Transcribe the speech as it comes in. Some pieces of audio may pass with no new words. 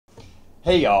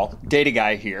Hey y'all, Data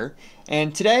Guy here,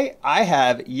 and today I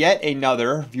have yet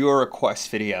another viewer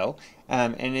request video.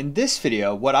 And in this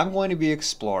video, what I'm going to be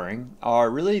exploring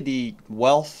are really the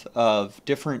wealth of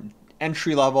different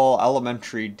entry-level,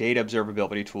 elementary data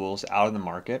observability tools out in the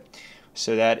market,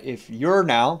 so that if you're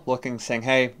now looking, saying,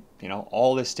 hey,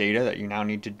 all this data that you now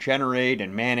need to generate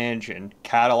and manage and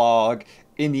catalog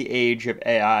in the age of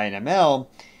AI and ML,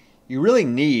 you really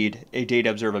need a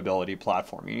data observability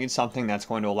platform. You need something that's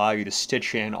going to allow you to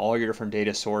stitch in all your different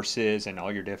data sources and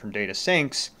all your different data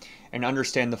syncs and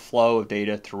understand the flow of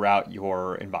data throughout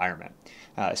your environment,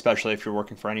 especially if you're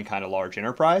working for any kind of large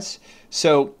enterprise.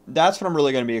 So that's what I'm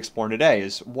really going to be exploring today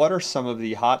is what are some of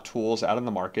the hot tools out in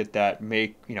the market that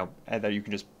make, that you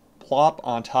can just plop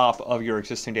on top of your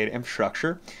existing data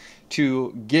infrastructure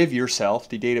to give yourself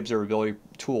the data observability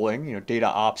tooling, data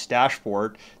ops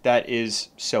dashboard that is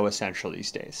so essential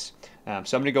these days. So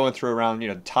I'm going to go through around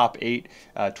the top 8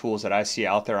 tools that I see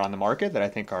out there on the market that I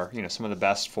think are some of the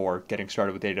best for getting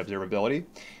started with data observability.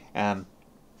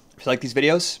 If you like these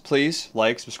videos, please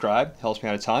like, subscribe. It helps me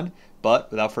out a ton. But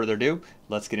without further ado,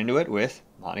 let's get into it with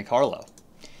Monte Carlo.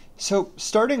 So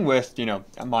starting with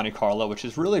Monte Carlo, which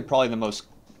is really probably the most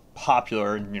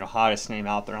popular and hottest name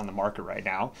out there on the market right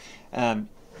now,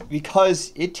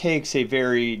 because it takes a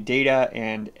very data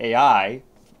and AI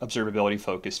observability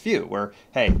focused view where,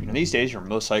 hey, these days you're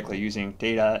most likely using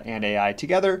data and AI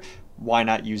together. Why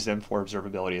not use them for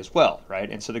observability as well, right?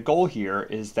 And so the goal here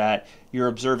is that you're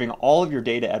observing all of your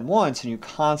data at once, and you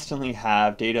constantly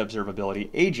have data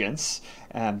observability agents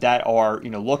that are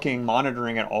looking,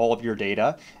 monitoring at all of your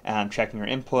data, checking your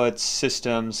inputs,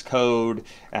 systems, code,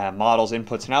 models,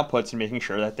 inputs and outputs, and making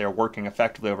sure that they're working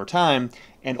effectively over time,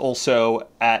 and also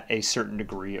at a certain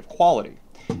degree of quality.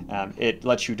 It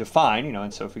lets you define,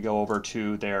 and so if we go over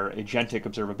to their agentic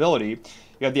observability,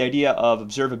 you have the idea of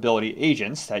observability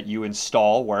agents that you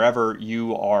install wherever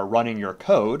you are running your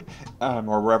code,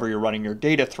 or wherever you're running your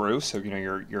data through. So,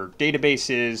 your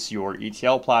databases, your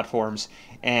ETL platforms,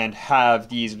 and have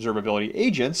these observability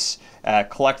agents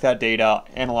collect that data,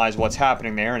 analyze what's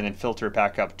happening there, and then filter it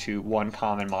back up to one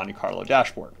common Monte Carlo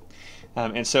dashboard.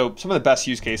 And so some of the best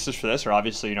use cases for this are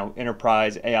obviously,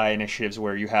 enterprise AI initiatives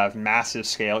where you have massive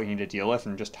scale you need to deal with,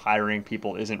 and just hiring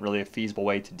people isn't really a feasible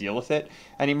way to deal with it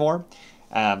anymore.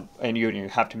 And you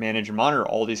have to manage and monitor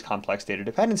all these complex data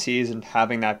dependencies, and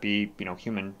having that be,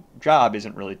 human job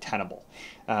isn't really tenable.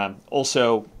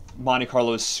 Also, Monte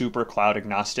Carlo is super cloud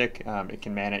agnostic. It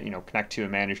can manage, connect to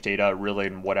and manage data really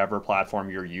in whatever platform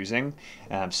you're using.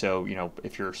 So,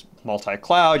 if you're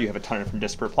multi-cloud, you have a ton of different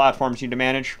disparate platforms you need to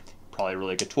manage, probably a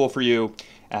really good tool for you.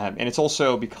 And it's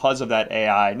also, because of that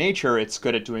AI nature, it's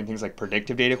good at doing things like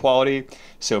predictive data quality,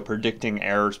 so predicting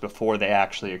errors before they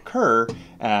actually occur.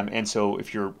 And so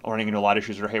if you're running into a lot of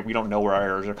issues where, hey, we don't know where our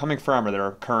errors are coming from, or they're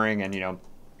occurring, and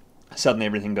suddenly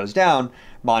everything goes down,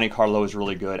 Monte Carlo is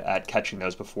really good at catching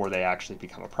those before they actually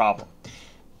become a problem.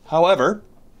 However,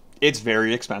 it's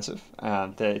very expensive.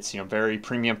 It's very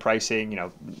premium pricing.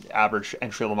 Average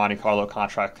entry level Monte Carlo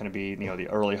contract going to be the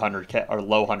early 100K or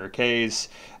low 100Ks,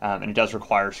 and it does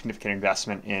require significant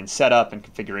investment in setup and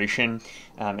configuration,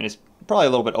 and it's probably a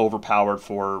little bit overpowered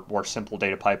for more simple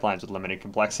data pipelines with limited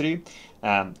complexity,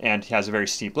 and has a very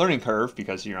steep learning curve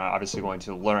because you're obviously going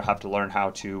to have to learn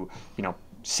how to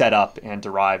set up and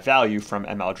derive value from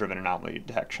ML-driven anomaly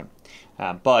detection.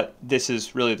 But this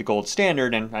is really the gold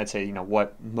standard, and I'd say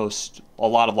what a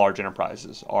lot of large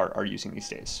enterprises are using these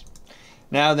days.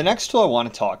 Now, the next tool I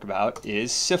want to talk about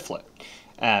is Siflet,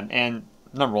 and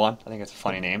number one, I think it's a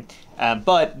funny name,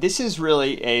 but this is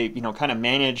really a kind of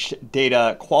managed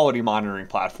data quality monitoring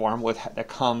platform that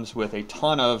comes with a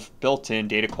ton of built-in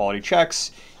data quality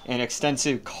checks and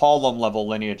extensive column level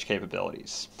lineage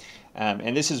capabilities.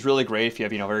 And this is really great if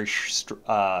you have very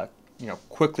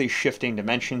quickly shifting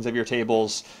dimensions of your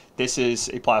tables. This is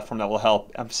a platform that will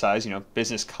help emphasize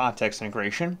business context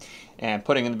integration, and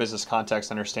putting in the business context,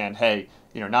 understand, hey,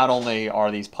 not only are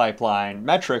these pipeline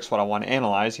metrics what I want to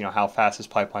analyze, how fast this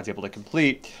pipeline is able to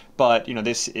complete, but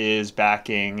this is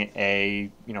backing a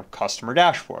customer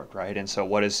dashboard, right? And so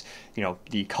what is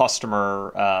the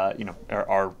customer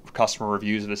are customer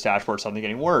reviews of this dashboard something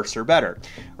getting worse or better,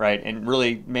 right? And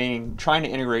really trying to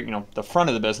integrate the front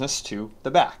of the business to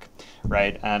the back,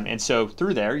 right? And so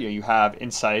through there you have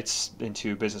insights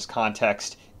into business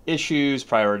context issues,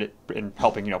 and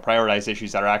helping prioritize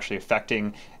issues that are actually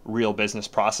affecting real business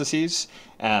processes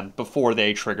before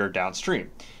they trigger downstream.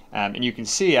 And you can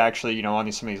see actually,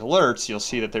 on some of these alerts, you'll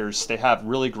see that they have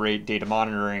really great data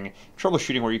monitoring,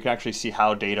 troubleshooting, where you can actually see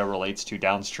how data relates to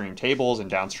downstream tables and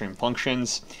downstream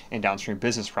functions and downstream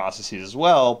business processes as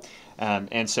well.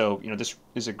 And so, this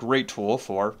is a great tool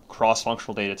for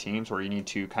cross-functional data teams where you need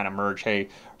to kind of merge, hey,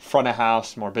 front of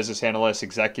house, more business analysts,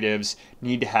 executives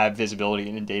need to have visibility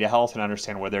into data health and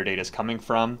understand where their data is coming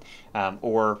from,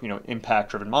 or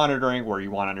impact-driven monitoring where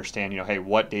you want to understand, hey,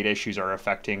 what data issues are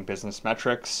affecting business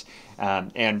metrics,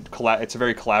 and it's a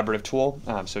very collaborative tool.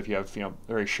 So if you have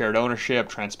very shared ownership,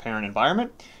 transparent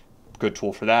environment, good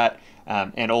tool for that,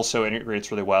 and also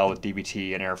integrates really well with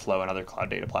dbt and Airflow and other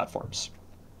cloud data platforms.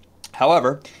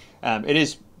 However, it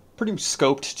is pretty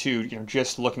scoped to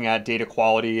just looking at data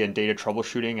quality and data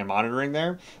troubleshooting and monitoring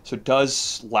there. So it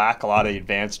does lack a lot of the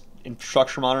advanced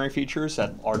infrastructure monitoring features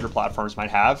that larger platforms might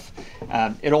have.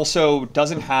 It also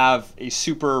doesn't have a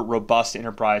super robust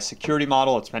enterprise security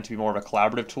model. It's meant to be more of a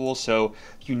collaborative tool. So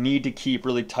you need to keep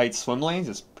really tight swim lanes.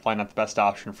 It's probably not the best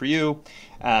option for you.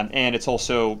 And it's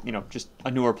also, just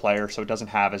a newer player, so it doesn't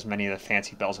have as many of the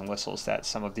fancy bells and whistles that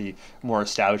some of the more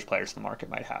established players in the market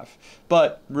might have.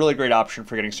 But really great option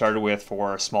for getting started with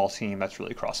for a small team that's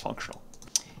really cross-functional.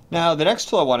 Now, the next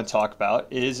tool I want to talk about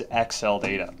is Excel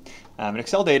Data. And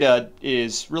Excel Data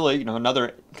is really,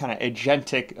 another kind of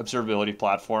agentic observability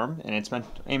platform, and it's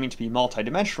aiming to be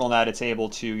multidimensional in that it's able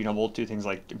to, we'll do things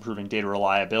like improving data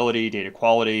reliability, data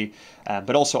quality,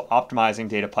 but also optimizing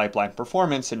data pipeline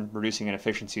performance and reducing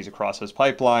inefficiencies across those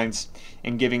pipelines,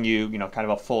 and giving you, kind of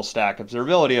a full stack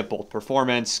observability of both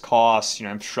performance, costs,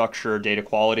 infrastructure, data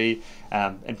quality,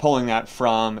 and pulling that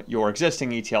from your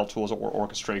existing ETL tools or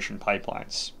orchestration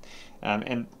pipelines.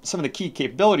 And some of the key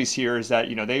capabilities here is that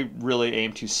they really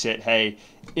aim to sit, hey,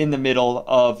 in the middle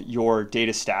of your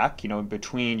data stack,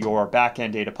 between your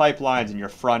back-end data pipelines and your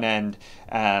front-end,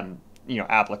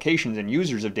 applications and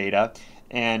users of data,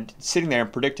 and sitting there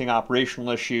and predicting operational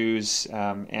issues,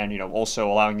 and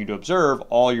also allowing you to observe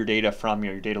all your data from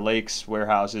your data lakes,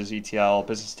 warehouses, ETL,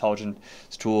 business intelligence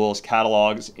tools,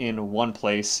 catalogs in one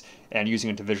place, and using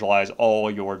it to visualize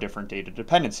all your different data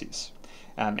dependencies.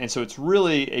 And so it's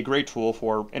really a great tool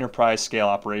for enterprise scale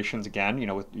operations. Again,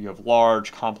 you have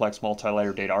large, complex,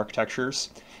 multi-layer data architectures,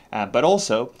 but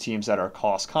also teams that are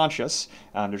cost conscious.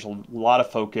 There's a lot of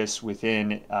focus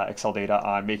within Excel Data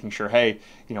on making sure, hey,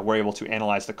 we're able to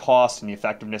analyze the cost and the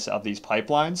effectiveness of these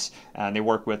pipelines. And they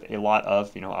work with a lot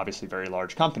of, obviously very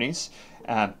large companies.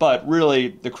 But really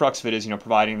the crux of it is,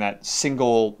 providing that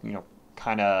single,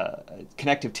 kind of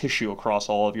connective tissue across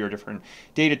all of your different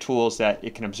data tools that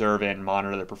it can observe and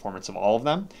monitor the performance of all of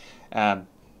them. And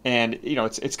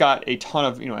it's got a ton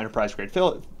of enterprise grade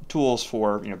tools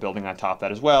for building on top of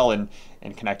that as well, and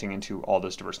connecting into all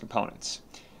those diverse components.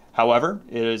 However,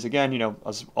 it is, again,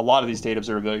 a lot of these data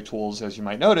observability tools, as you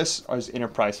might notice, are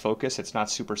enterprise focused. It's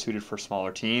not super suited for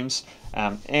smaller teams.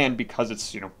 And because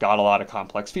it's, got a lot of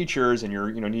complex features and you're,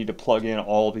 need to plug in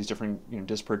all of these different,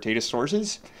 disparate data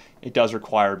sources, it does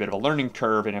require a bit of a learning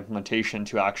curve and implementation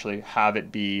to actually have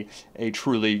it be a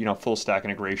truly, full stack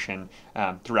integration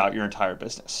throughout your entire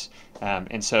business.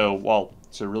 And so while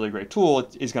it's a really great tool,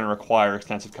 it is going to require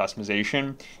extensive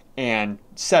customization and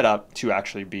set up to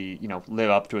actually be, live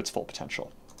up to its full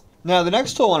potential. Now, the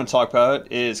next tool I want to talk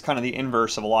about is kind of the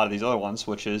inverse of a lot of these other ones,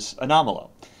 which is Anomalo.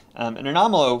 And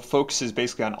Anomalo focuses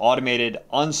basically on automated,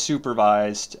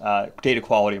 unsupervised data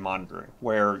quality monitoring,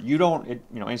 where you don't, it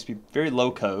needs to be very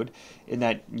low code in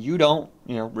that you don't,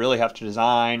 really have to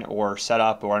design or set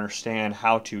up or understand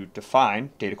how to define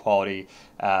data quality,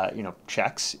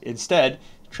 checks. Instead,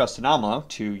 trust Anomalo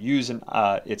to use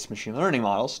its machine learning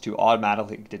models to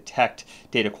automatically detect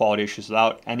data quality issues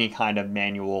without any kind of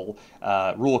manual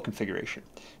rule configuration.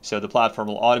 So the platform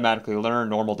will automatically learn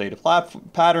normal data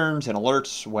patterns and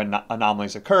alerts when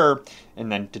anomalies occur,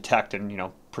 and then detect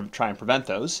and try and prevent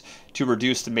those to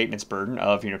reduce the maintenance burden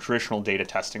of traditional data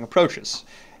testing approaches.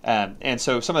 And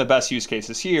so some of the best use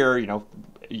cases here,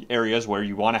 areas where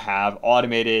you want to have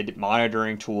automated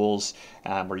monitoring tools,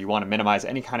 where you want to minimize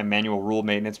any kind of manual rule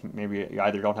maintenance. Maybe you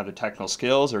either don't have the technical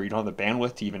skills or you don't have the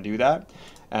bandwidth to even do that.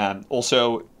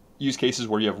 Also, use cases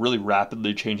where you have really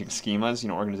rapidly changing schemas,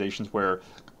 organizations where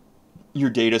your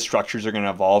data structures are going to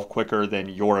evolve quicker than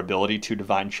your ability to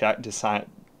define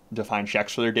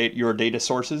checks for your data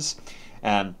sources.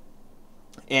 And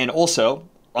also,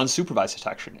 unsupervised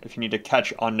detection. If you need to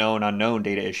catch unknown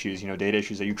data issues, data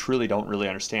issues that you truly don't really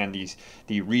understand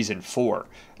the reason for,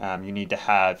 you need to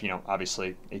have,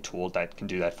 obviously a tool that can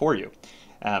do that for you.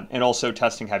 And also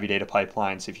testing heavy data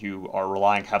pipelines. If you are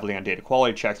relying heavily on data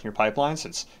quality checks in your pipelines,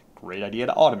 it's a great idea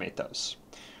to automate those.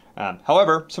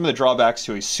 However, some of the drawbacks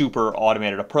to a super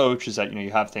automated approach is that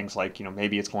you have things like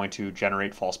maybe it's going to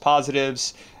generate false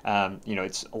positives.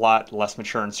 It's a lot less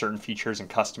mature in certain features and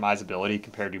customizability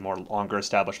compared to more longer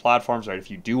established platforms. Right, if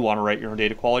you do want to write your own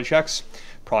data quality checks,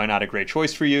 probably not a great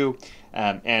choice for you.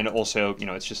 And also,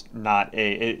 it's just not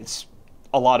it's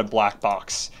a lot of black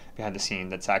box behind the scene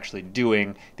that's actually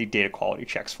doing the data quality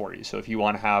checks for you. So if you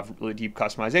want to have really deep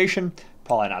customization,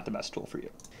 probably not the best tool for you.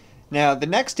 Now, the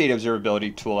next data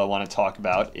observability tool I want to talk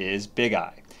about is Big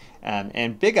Eye.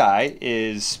 And Big Eye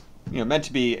is meant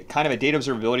to be kind of a data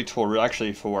observability tool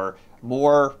actually for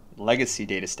more legacy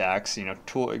data stacks,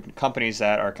 companies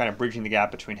that are kind of bridging the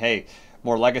gap between, hey,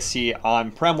 more legacy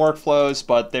on-prem workflows,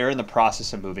 but they're in the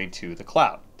process of moving to the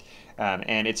cloud.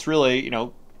 And it's really,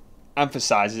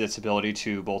 emphasizes its ability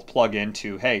to both plug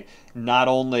into, hey, not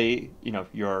only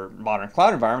your modern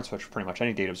cloud environments, which pretty much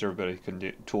any data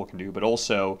observability tool can do, but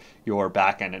also your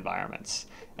backend environments.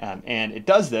 And it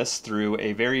does this through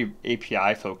a very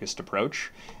API-focused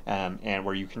approach, and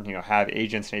where you can have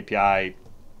agents and API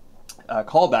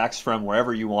callbacks from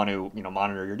wherever you want to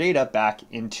monitor your data back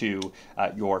into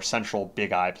your central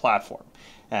Big Eye platform.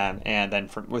 And then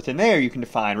from within there, you can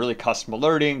define really custom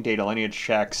alerting, data lineage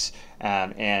checks,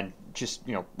 and just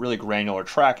really granular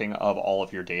tracking of all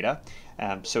of your data.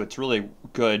 So it's really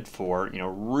good for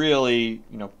really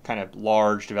kind of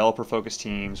large developer-focused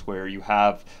teams where you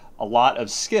have a lot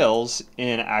of skills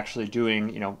in actually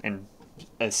doing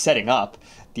and setting up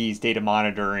these data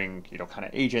monitoring kind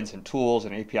of agents and tools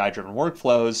and API-driven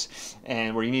workflows,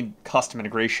 and where you need custom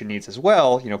integration needs as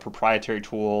well, proprietary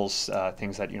tools,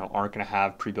 things that aren't going to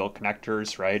have pre-built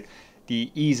connectors, right? The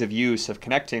ease of use of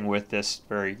connecting with this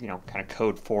very kind of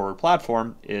code forward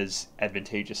platform is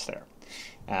advantageous there.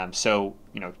 So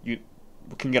you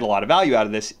can get a lot of value out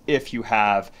of this if you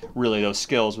have really those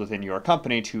skills within your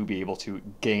company to be able to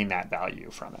gain that value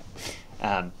from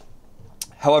it.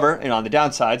 However, on the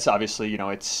downsides, obviously,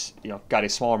 it's got a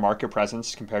smaller market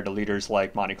presence compared to leaders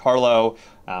like Monte Carlo.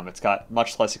 It's got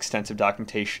much less extensive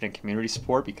documentation and community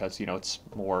support because it's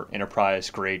more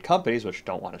enterprise-grade companies which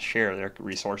don't want to share their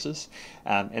resources,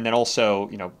 and then also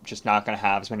just not going to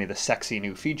have as many of the sexy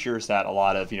new features that a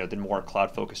lot of the more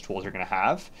cloud-focused tools are going to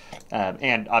have,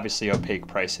 and obviously opaque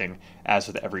pricing as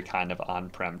with every kind of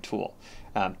on-prem tool.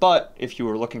 But if you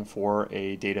were looking for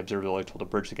a data observability tool to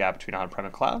bridge the gap between on-prem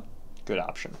and cloud, good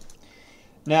option.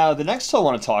 Now, the next tool I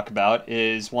want to talk about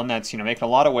is one that's making a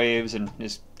lot of waves and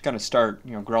is going to start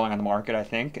growing on the market. I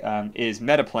think is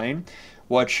Metaplane,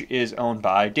 which is owned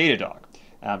by Datadog.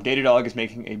 Datadog is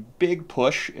making a big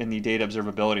push in the data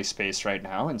observability space right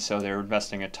now, and so they're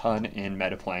investing a ton in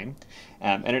Metaplane.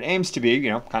 And it aims to be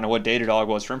kind of what Datadog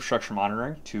was for infrastructure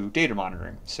monitoring to data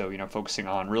monitoring. So focusing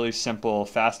on really simple,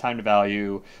 fast time to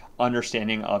value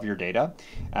understanding of your data,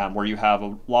 where you have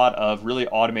a lot of really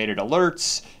automated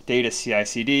alerts, data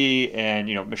CI/CD, and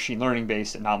machine learning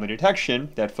based anomaly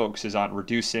detection that focuses on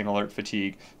reducing alert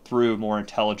fatigue through more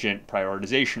intelligent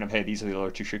prioritization of, hey, these are the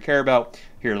alerts you should care about,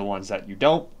 here are the ones that you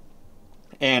don't,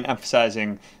 and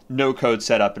emphasizing no code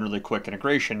setup and really quick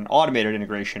integration, automated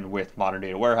integration with modern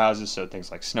data warehouses, so things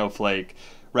like Snowflake,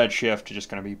 Redshift are just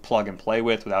going to be plug and play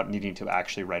with without needing to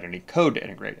actually write any code to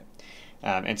integrate it.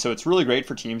 And so it's really great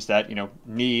for teams that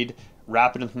need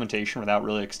rapid implementation without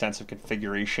really extensive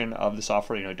configuration of the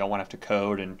software. Don't want to have to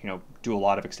code and do a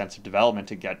lot of extensive development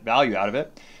to get value out of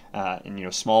it.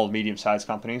 And small, medium-sized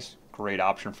companies, great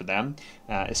option for them,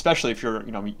 especially if you're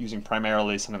using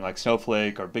primarily something like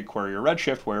Snowflake or BigQuery or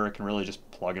Redshift, where it can really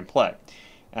just plug and play.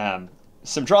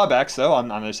 Some drawbacks, though, on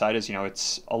the other side is,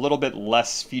 it's a little bit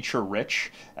less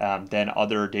feature-rich than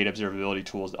other data observability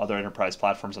tools, other enterprise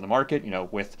platforms on the market.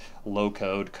 With low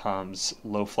code comes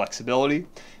low flexibility.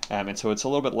 And so it's a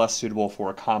little bit less suitable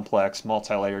for complex,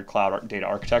 multi-layered cloud data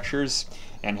architectures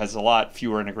and has a lot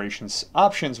fewer integrations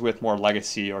options with more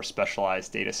legacy or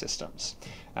specialized data systems.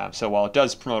 So while it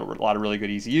does promote a lot of really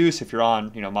good easy use, if you're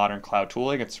on modern cloud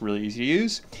tooling, it's really easy to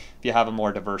use. If you have a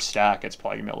more diverse stack, it's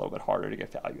probably going to be a little bit harder to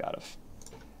get value out of.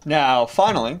 Now,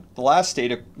 finally, the last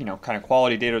data, kind of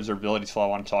quality data observability tool I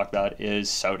want to talk about is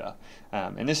Soda.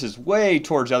 And this is way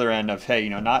towards the other end of, hey,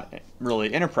 not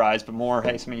really enterprise, but more,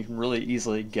 hey, something you can really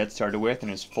easily get started with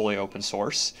and is fully open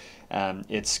source.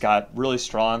 It's got really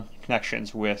strong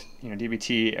connections with,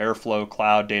 dbt, Airflow,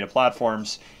 cloud data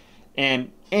platforms,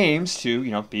 and aims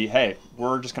to be, hey,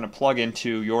 we're just going to plug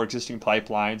into your existing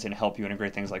pipelines and help you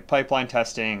integrate things like pipeline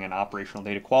testing and operational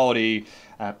data quality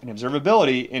and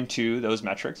observability into those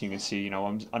metrics. You can see,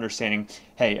 I'm understanding,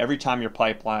 hey, every time your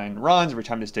pipeline runs, every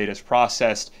time this data is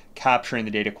processed, capturing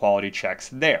the data quality checks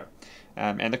there.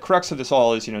 And the crux of this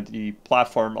all is, the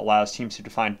platform allows teams to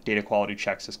define data quality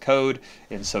checks as code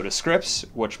in Soda scripts,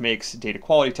 which makes data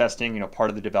quality testing, part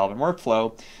of the development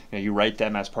workflow. You write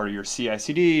them as part of your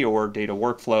CI/CD or data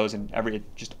workflows, and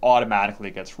it just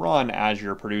automatically gets run as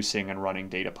you're producing and running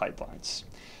data pipelines.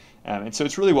 And so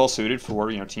it's really well suited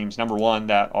for teams, number one,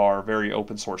 that are very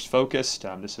open source focused.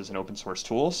 This is an open source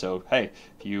tool, so hey,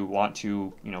 if you want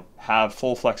to have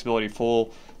full flexibility,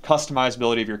 full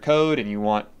customizability of your code, and you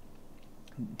want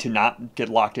to not get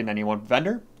locked in any one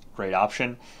vendor, great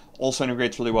option. Also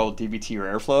integrates really well with dbt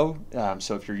or Airflow.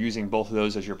 So if you're using both of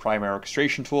those as your primary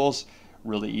orchestration tools,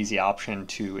 really easy option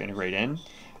to integrate in.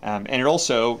 And it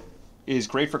also is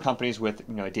great for companies with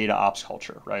a data ops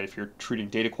culture, right? If you're treating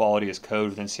data quality as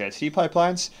code within CI/CD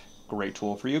pipelines, great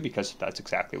tool for you because that's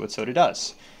exactly what Soda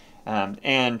does.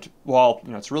 And while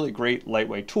it's a really great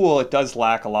lightweight tool, it does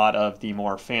lack a lot of the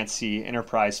more fancy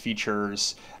enterprise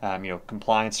features,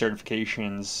 compliance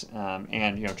certifications,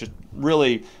 and just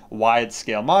really wide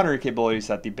scale monitoring capabilities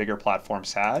that the bigger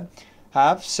platforms have.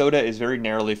 Soda is very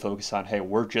narrowly focused on, hey,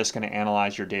 we're just going to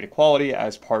analyze your data quality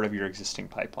as part of your existing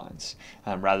pipelines,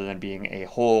 rather than being a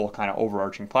whole kind of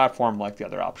overarching platform like the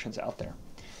other options out there.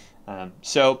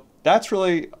 So that's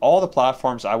really all the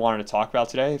platforms I wanted to talk about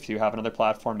today. If you have another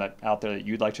platform out there that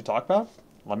you'd like to talk about,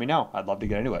 let me know. I'd love to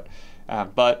get into it.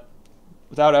 But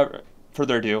without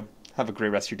further ado, have a great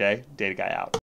rest of your day. Data Guy out.